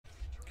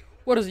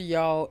What is it,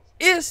 y'all?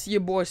 It's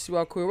your boy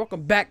Swell Queer.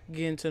 Welcome back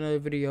again to another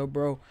video,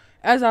 bro.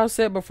 As I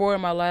said before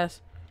in my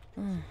last,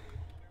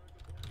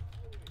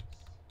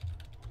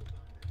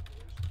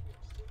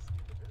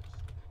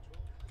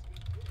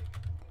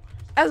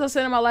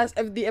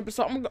 FD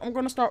episode, I'm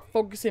gonna start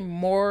focusing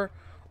more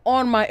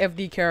on my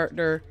FD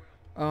character.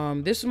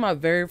 This is my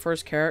very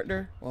first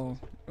character. Well,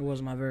 it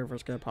wasn't my very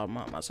first character, probably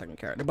my second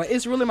character, but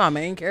it's really my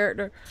main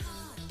character.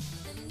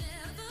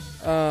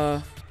 Just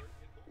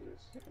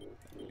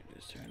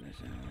turn this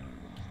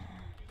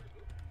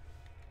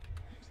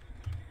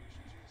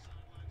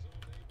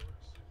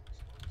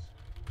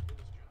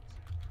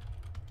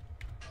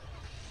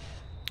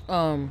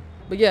down.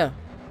 But yeah.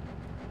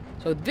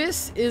 So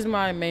this is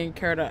my main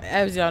character.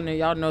 As y'all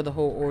know the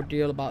whole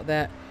ordeal about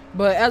that.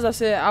 But as I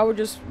said, I was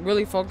just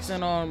really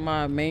focusing on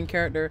my main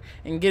character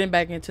and getting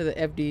back into the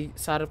FD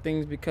side of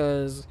things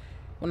because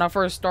when I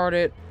first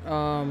started,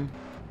 I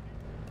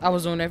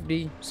was on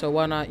FD, so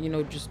why not,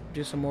 just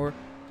do some more.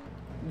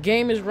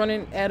 Game is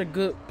running at a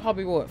good,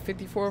 probably what,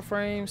 54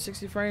 frames,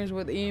 60 frames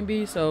with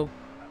EMB, so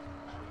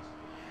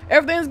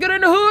everything's good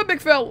in the hood, big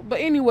fella.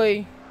 But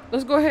anyway,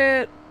 let's go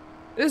ahead,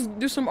 let's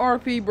do some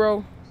RP,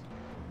 bro.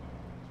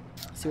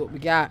 See what we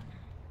got.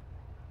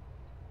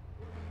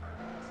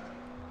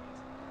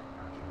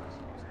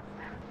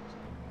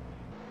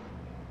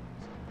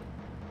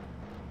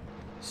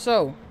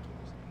 So,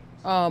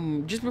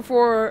 just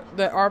before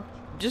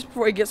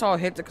it gets all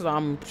hectic, because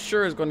I'm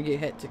sure it's gonna get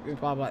hectic in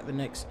probably like the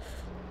next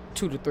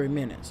 2 to 3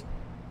 minutes.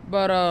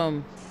 But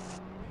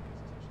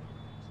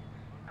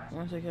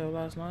once I get a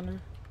last liner,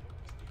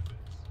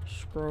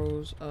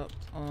 scrolls up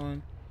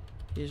on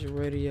his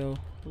radio,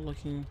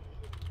 looking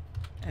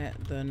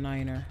at the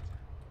niner.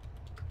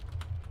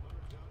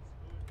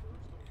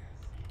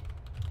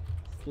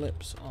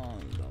 Flips on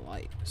the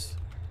lights.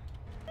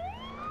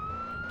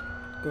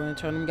 Go ahead and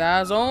turn them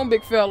guys on,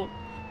 big fella.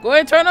 Go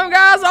ahead and turn them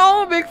guys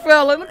on, big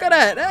fella. Look at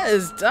that. That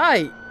is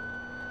tight.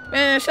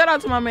 Man, shout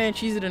out to my man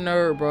Cheesy the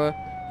Nerd, bro.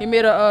 He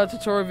made a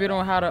tutorial video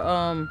on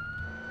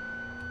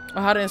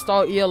how to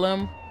install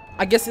ELM.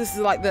 I guess this is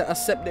like the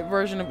accepted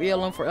version of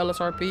ELM for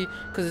LSRP,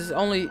 because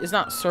it's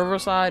not server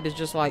side. It's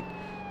just like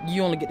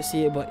you only get to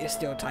see it, but it's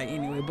still tight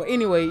anyway. But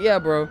anyway, yeah,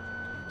 bro.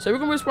 So we're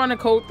gonna respond to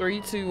code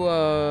 3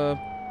 to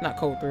not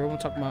code 3. We're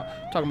talking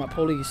about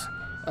police.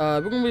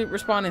 We're gonna be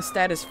responding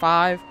status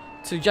 5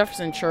 to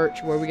Jefferson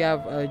Church, where we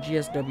have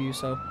GSW.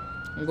 So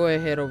I'm gonna go ahead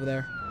and head over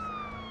there.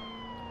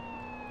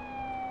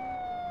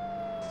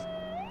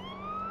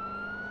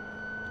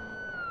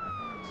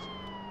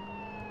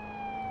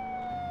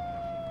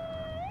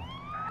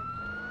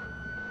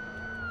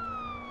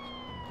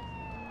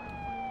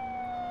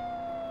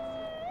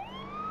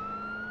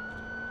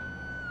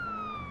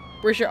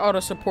 Appreciate all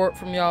the support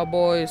from y'all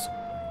boys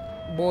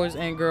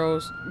and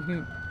girls.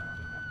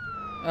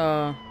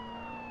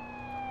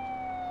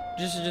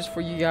 Just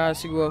for you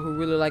guys who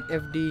really like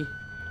FD.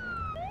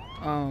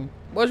 Well,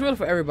 it's really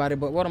for everybody,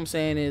 but what I'm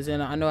saying is,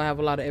 and I know I have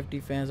a lot of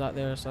FD fans out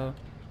there, so.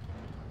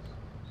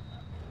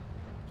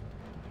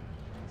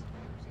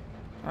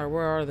 All right,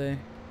 where are they?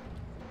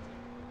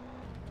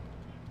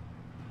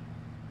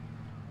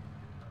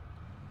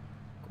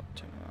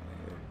 Turn around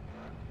here.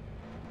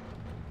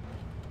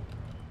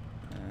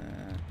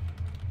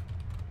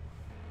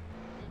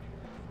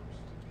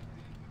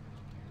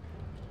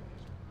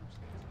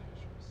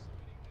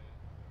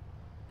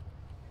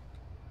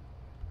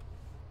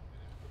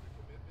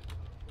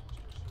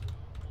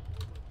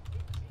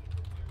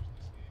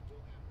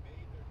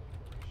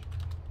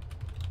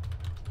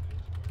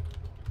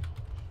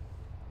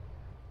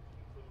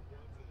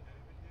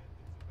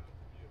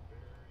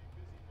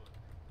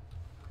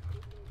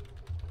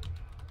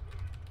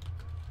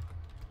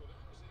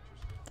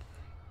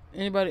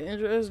 Anybody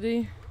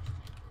interested?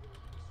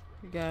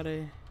 You got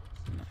a.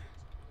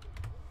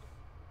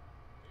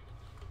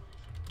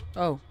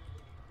 Oh.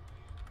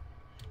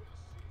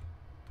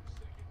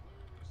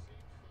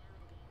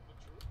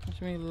 Which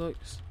means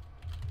looks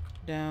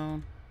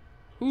down.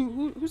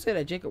 Who said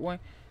that? Jacob Wayne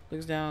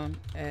looks down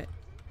at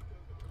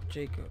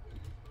Jacob.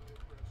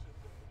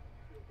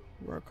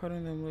 We're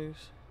cutting them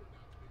loose.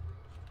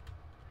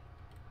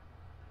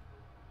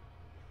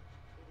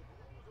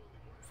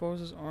 Folds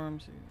his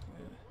arms.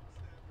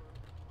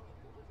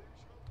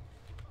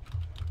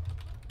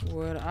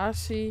 Would I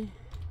see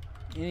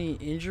any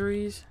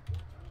injuries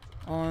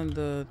on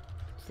the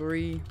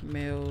 3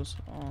 males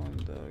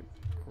on the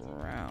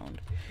ground?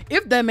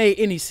 If that made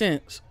any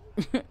sense.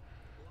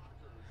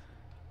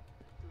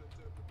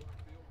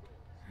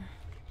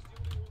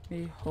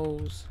 He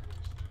holds.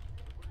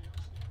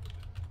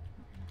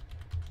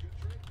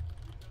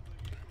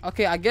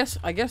 Okay, I guess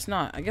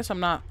not. I guess I'm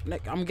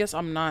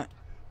not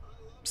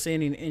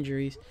seeing any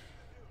injuries.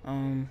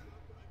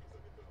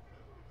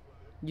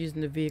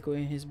 Using the vehicle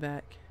in his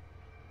back.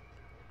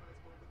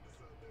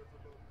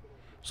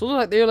 So it looks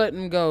like they're letting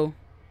him go.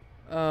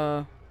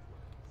 Alright,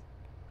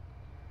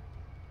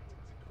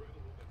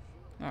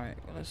 well,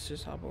 let's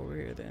just hop over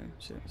here then,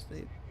 since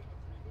they.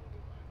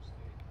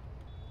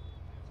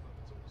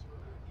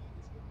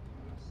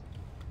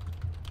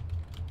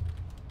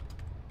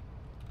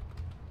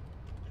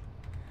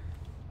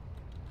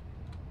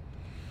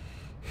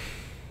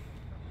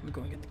 me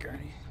go and get the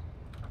gurney.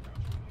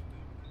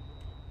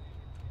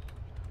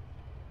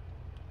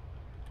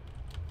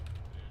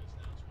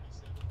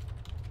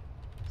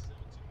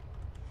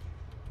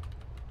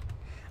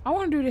 I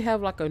wonder do they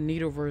have like a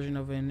needle version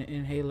of an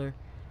inhaler?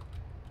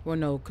 Well,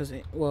 no,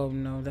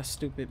 no, that's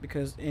stupid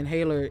because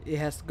inhaler, it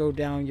has to go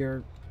down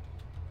your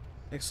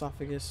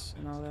esophagus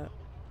and all that.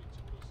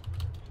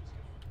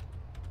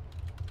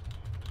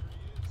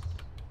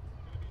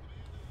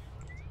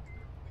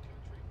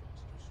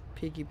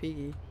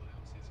 Piggy.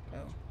 Oh.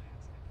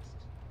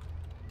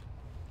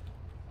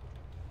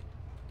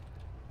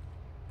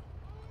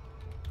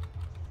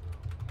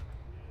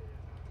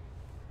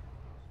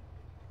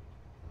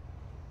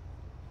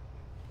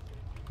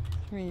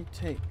 He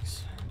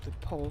takes the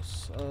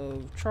pulse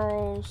of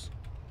Charles.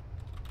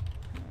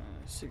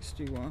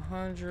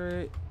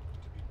 6100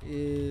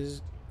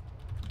 is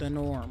the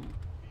norm.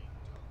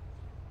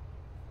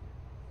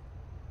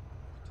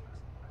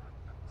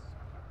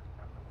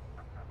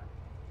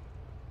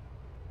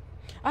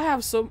 I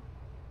have some.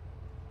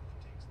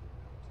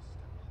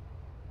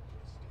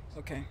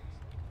 Okay.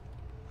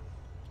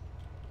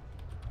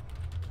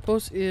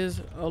 Pulse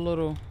is a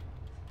little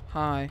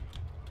high,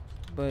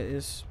 but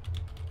it's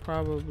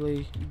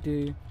probably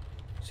due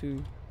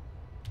to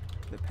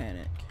the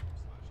panic.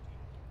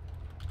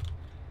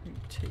 He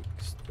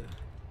takes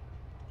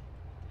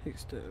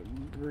the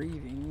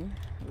breathing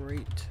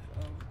rate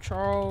of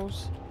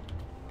Charles.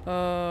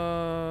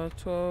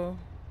 12.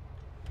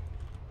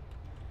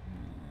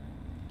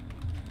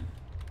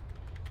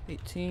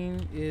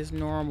 18 is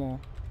normal.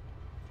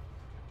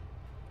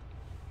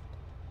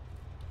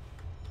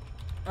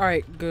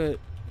 Alright, good.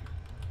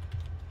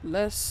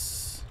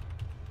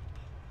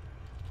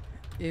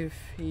 If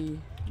he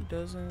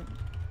doesn't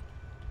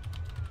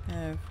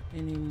have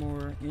any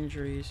more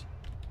injuries,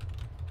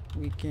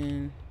 we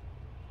can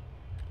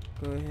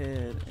go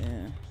ahead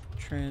and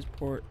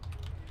transport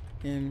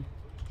him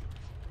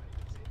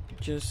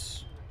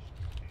just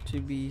to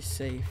be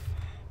safe.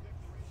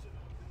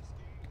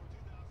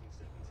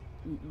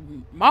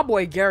 My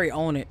boy Gary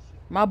on it.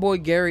 My boy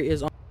Gary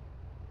is on.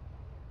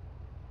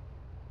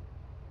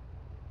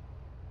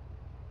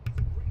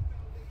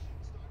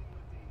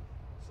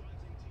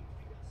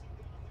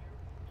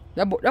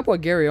 That boy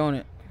Gary on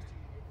it.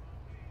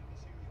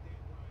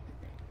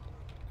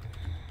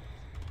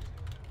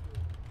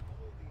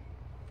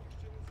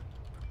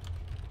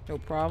 No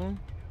problem.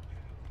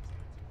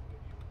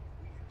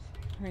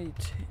 Let me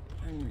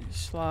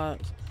slide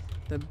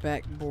the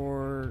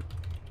backboard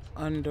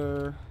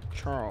under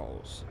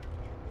Charles.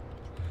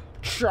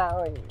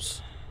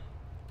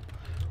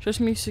 Just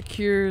me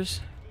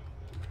secures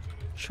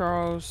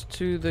Charles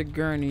to the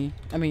gurney.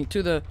 I mean,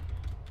 to the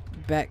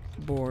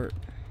backboard.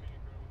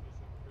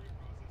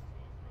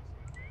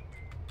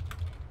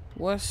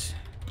 What's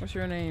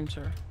your name,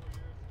 sir?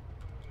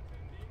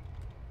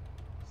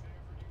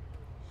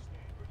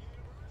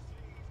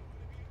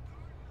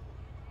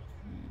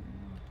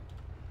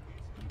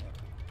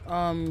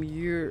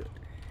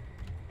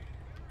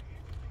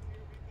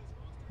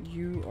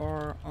 You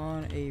are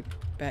on a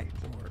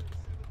backboard.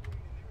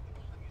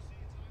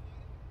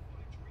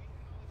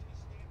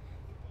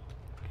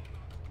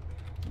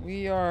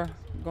 We are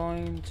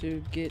going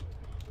to get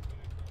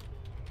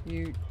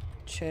you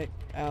checked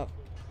out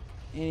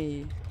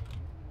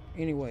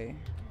anyway.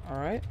 All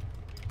right.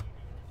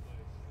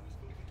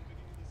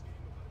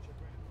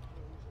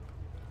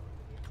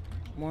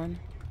 One,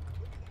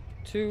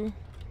 two,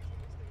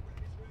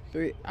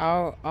 three.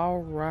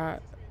 I'll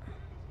ride.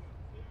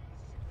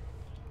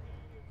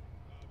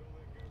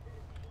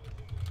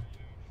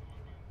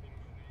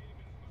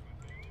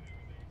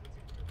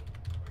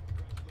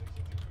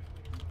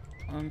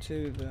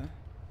 Onto the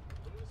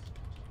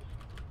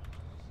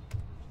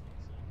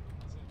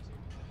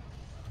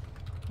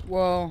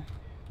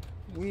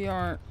we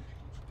aren't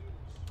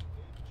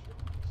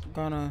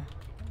gonna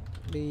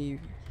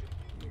leave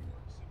you.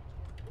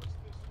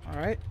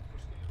 Alright.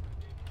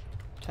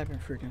 Typing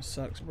freaking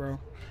sucks, bro.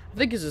 I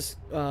think it's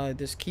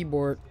this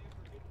keyboard.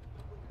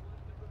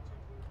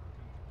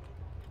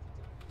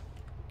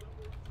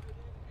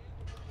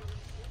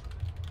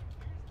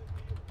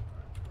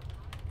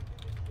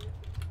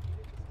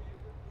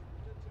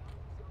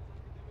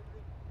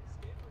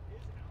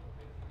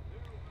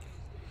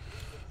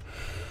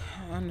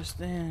 I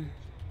understand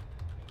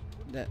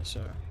that,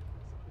 sir.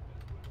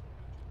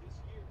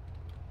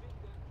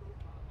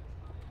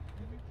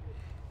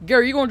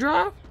 Gary, you gonna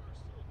drive?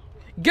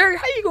 Gary,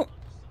 how you gonna?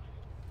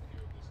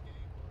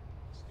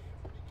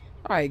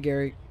 Alright,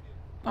 Gary.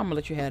 I'm gonna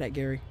let you have that,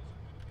 Gary.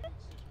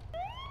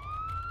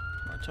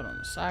 I'll turn on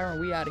the siren.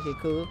 We out of here,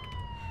 cuz.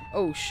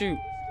 Oh, shoot.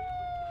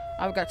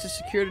 I've got to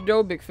secure the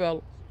door, big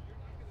fella.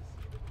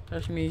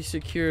 That means he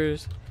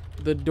secures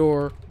the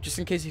door just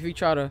in case if he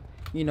try to,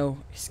 you know,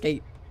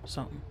 escape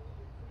something.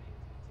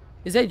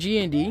 Is that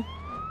G&D?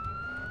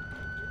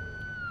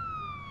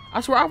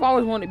 I swear I've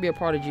always wanted to be a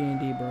part of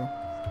G&D, bro.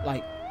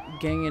 Like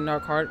gang and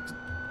narcotics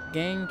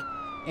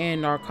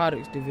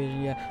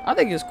division. Yeah, I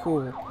think it's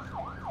cool.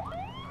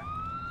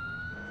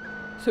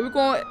 So we're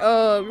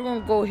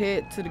gonna go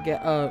ahead to the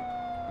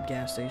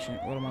gas station.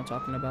 What am I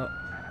talking about?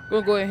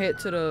 We're gonna go ahead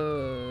to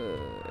the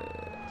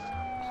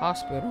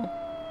hospital.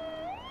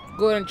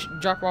 Go ahead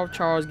and drop off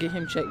Charles, get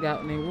him checked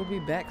out, and then we'll be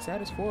back.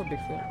 Status 4, big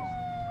fella.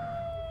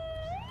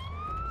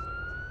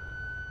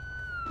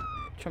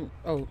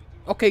 Oh,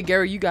 okay,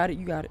 Gary, you got it.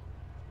 You got it.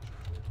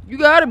 You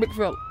got it, big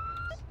fella.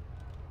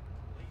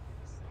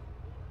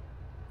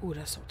 Ooh,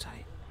 that's so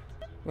tight.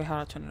 Wait, how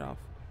do I turn it off?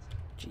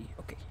 G,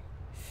 okay.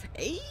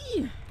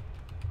 Hey!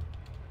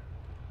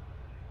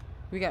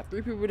 We got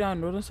 3 people down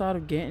the northern side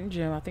of Ganton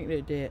Gym. I think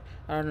they're dead.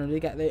 I don't know. They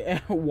got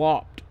their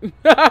warped.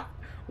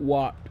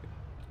 Warped.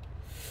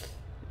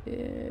 Yeah.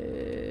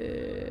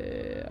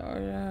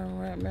 Alright,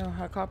 right, mail.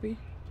 High copy.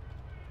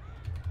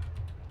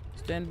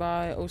 Stand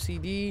by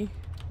OCD.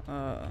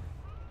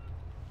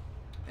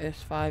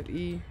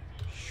 S5E.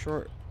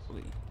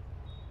 Shortly.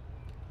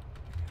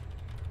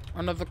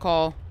 Another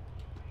call.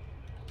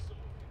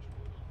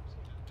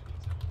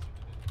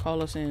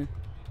 Call us in.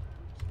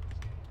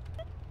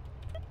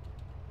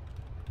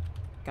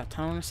 Got to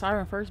turn on the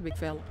siren first, big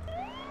fella.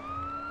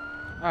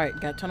 Alright,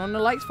 got to turn on the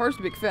lights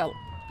first, big fella.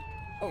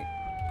 Oh.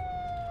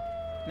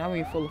 Now we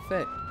in full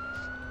effect.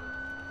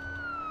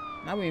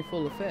 Now we in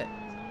full effect.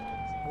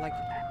 I like it.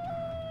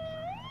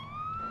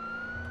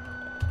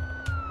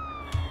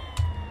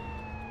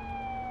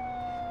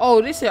 Oh,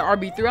 they said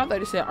RB3. I thought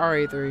they said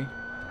RA3.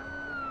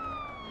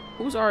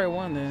 Who's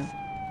RA1 then?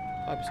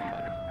 Probably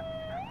somebody.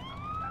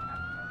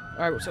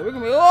 Alright, so we're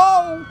gonna be.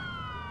 Oh!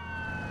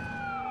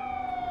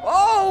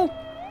 Oh!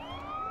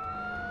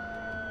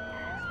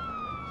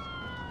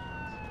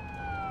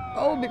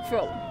 Oh, big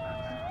fella.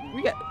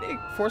 They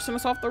forcing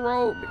us off the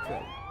road, big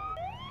fella.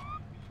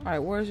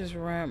 Alright, where's this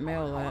ramp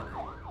mail at?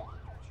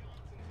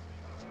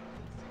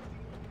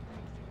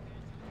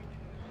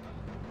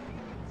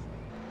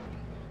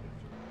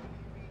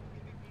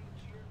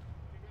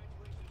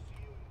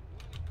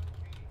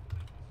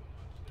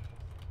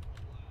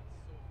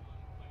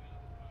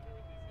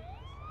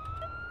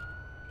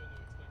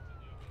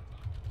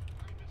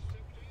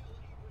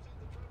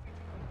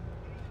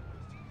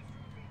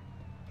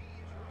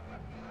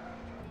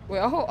 Wait,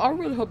 I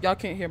really hope y'all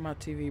can't hear my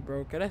TV,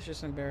 bro, cause that's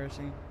just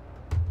embarrassing.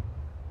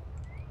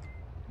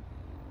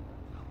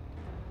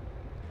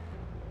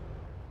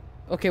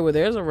 Okay, well,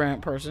 there's a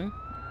ramp person.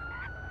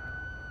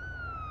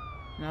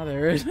 Now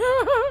there is.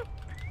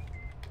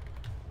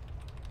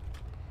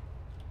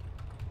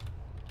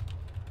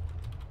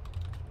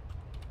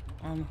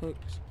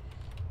 Unhooks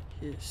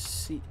his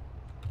seat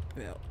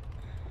belt.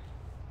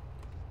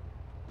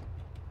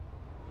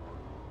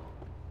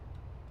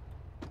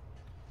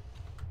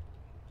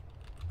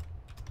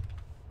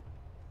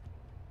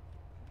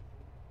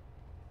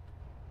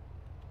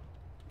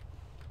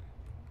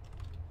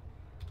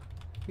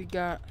 We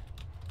got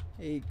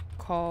a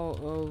call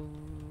of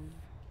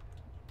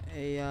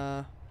a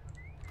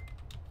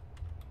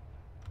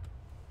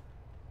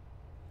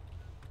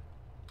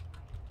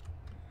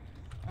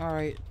all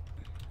right,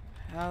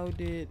 how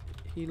did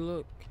he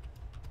look?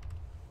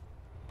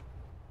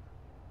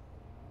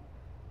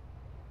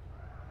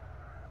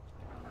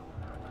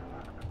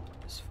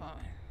 It's fine.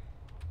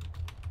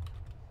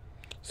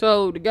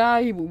 So the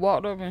guy, he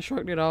walked up and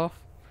shrugged it off.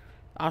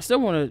 I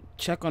still want to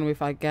check on him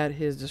if I got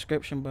his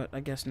description, but I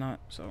guess not,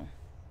 so.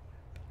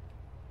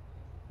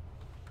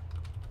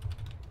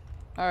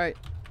 Alright.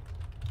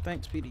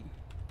 Thanks, PD.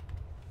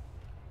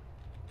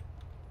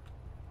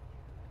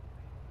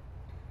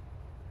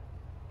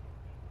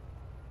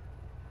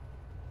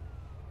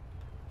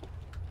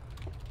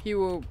 He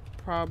will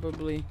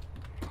probably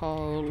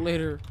call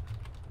later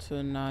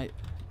tonight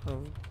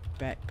of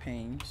back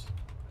pains.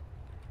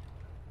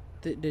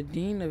 The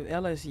dean of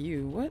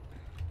LSU? What?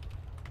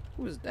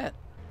 Who is that?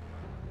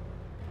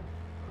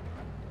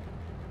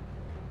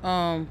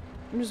 Let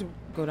me just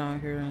go down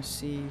here and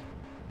see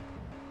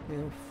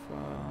if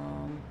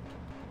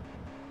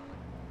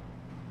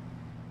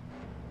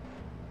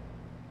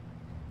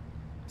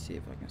see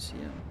if I can see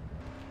him.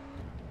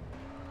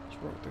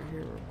 Let's walk through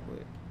here real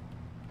quick.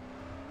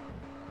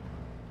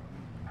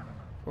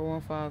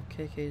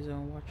 415 KK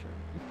zone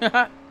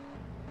watcher.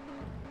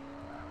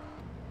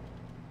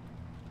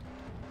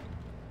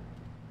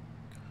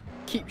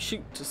 Keep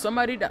shooting to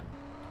somebody down.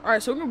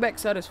 Alright, so we're going back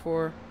status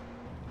 4.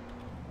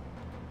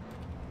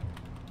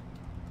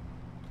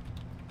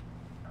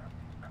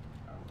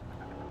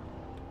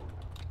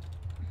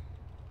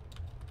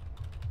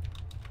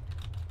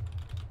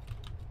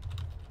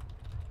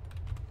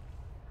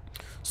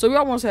 So we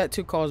almost had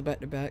 2 calls back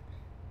to back.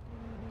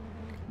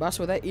 But I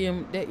swear that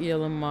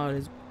ELM mod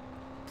is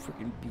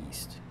freaking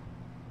beast.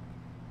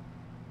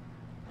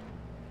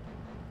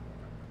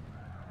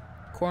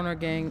 Corner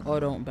gang, oh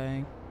don't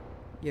bang.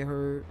 You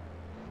heard.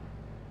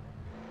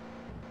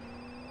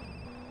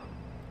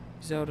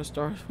 Zelda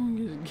stars.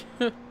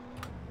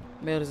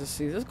 Mail is a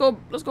C. Let's go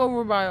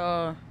over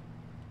by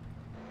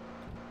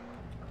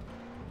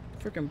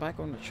freaking bike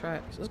on the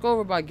tracks. Let's go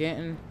over by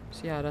Ganton.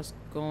 See how that's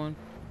going.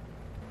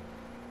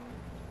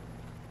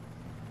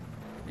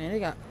 And they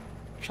got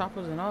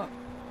choppers and up.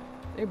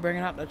 They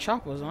bringing out the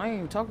choppers. I ain't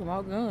even talking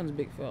about guns,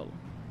 big fella.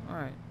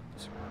 Alright.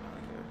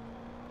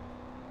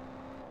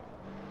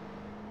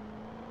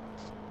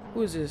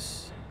 Who is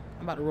this?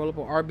 I'm about to roll up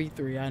on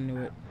RB3. I knew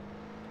it.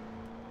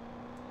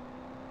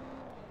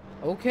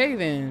 Okay,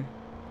 then.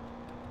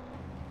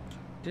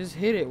 Just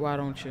hit it, why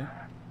don't you?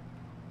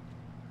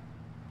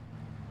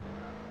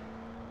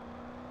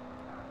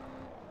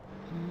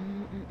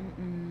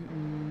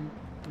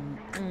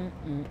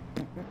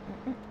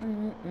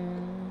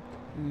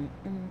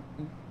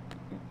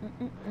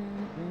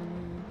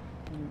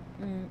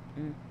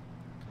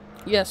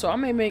 Yeah, so I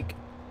may make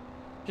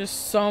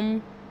just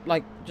some,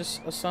 like,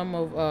 just a sum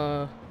of,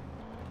 I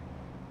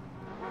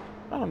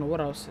don't know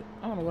what else.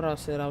 I don't know what I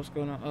said I was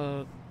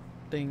gonna,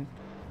 thing.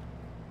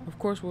 Of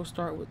course, we'll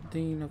start with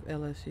Dean of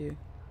LSU.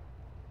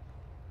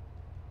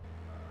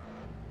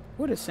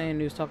 What is Sand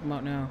News talking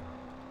about now?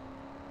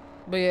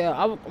 But yeah,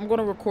 I'm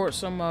gonna record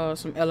some more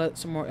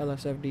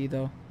LSFD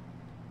though.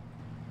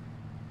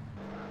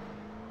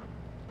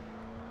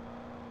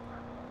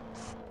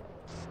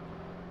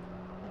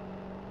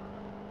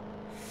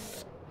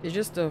 It's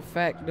just the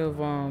fact of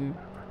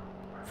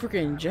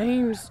freaking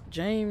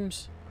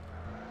James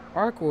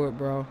Arkwood,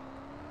 bro.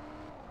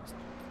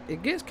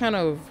 It gets kind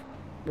of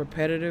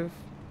repetitive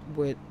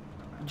with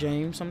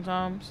James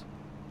sometimes,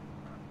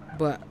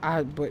 but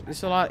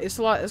it's a lot. It's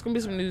gonna be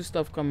some new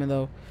stuff coming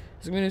though.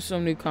 There's gonna be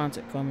some new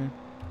content coming.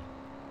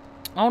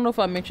 I don't know if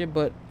I mentioned,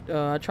 but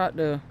I tried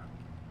to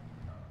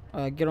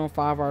get on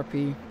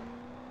 5RP,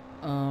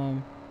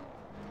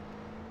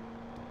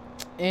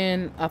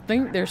 and I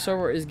think their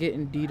server is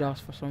getting DDoS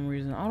for some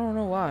reason. I don't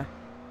know why.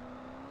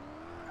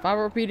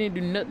 5RP didn't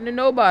do nothing to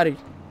nobody.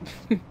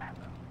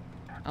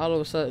 All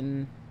of a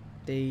sudden,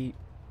 they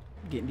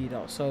get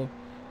DDoS. So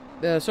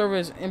the server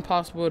is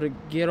impossible to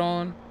get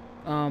on.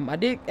 I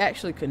did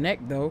actually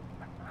connect though,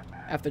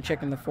 after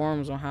checking the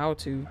forums on how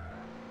to,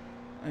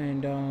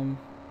 and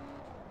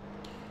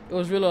it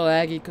was really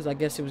laggy because I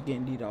guess it was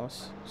getting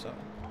DDoS. So,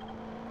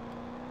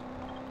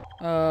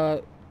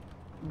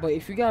 but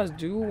if you guys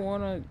do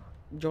wanna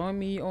join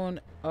me on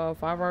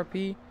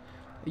 5RP,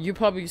 you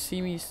probably see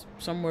me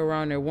somewhere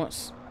around there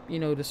once you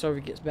know the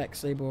server gets back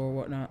stable or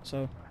whatnot.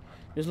 So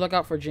just look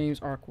out for James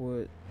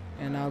Arkwood,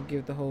 and I'll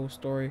give the whole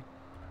story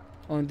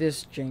on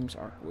this James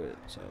Arkwood.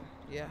 So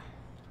yeah,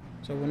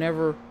 so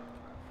whenever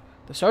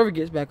the server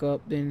gets back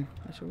up, then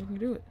that's when we can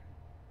do it.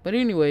 But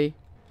anyway,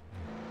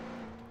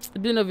 I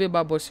did a video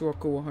about boy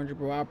Cool 100,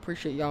 bro. I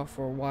appreciate y'all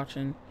for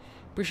watching.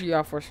 Appreciate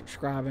y'all for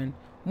subscribing.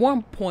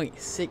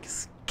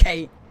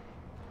 1.6K.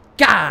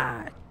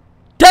 God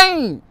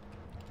dang.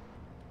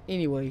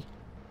 Anyway,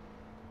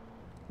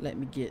 let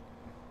me get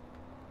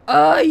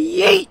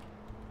yeet.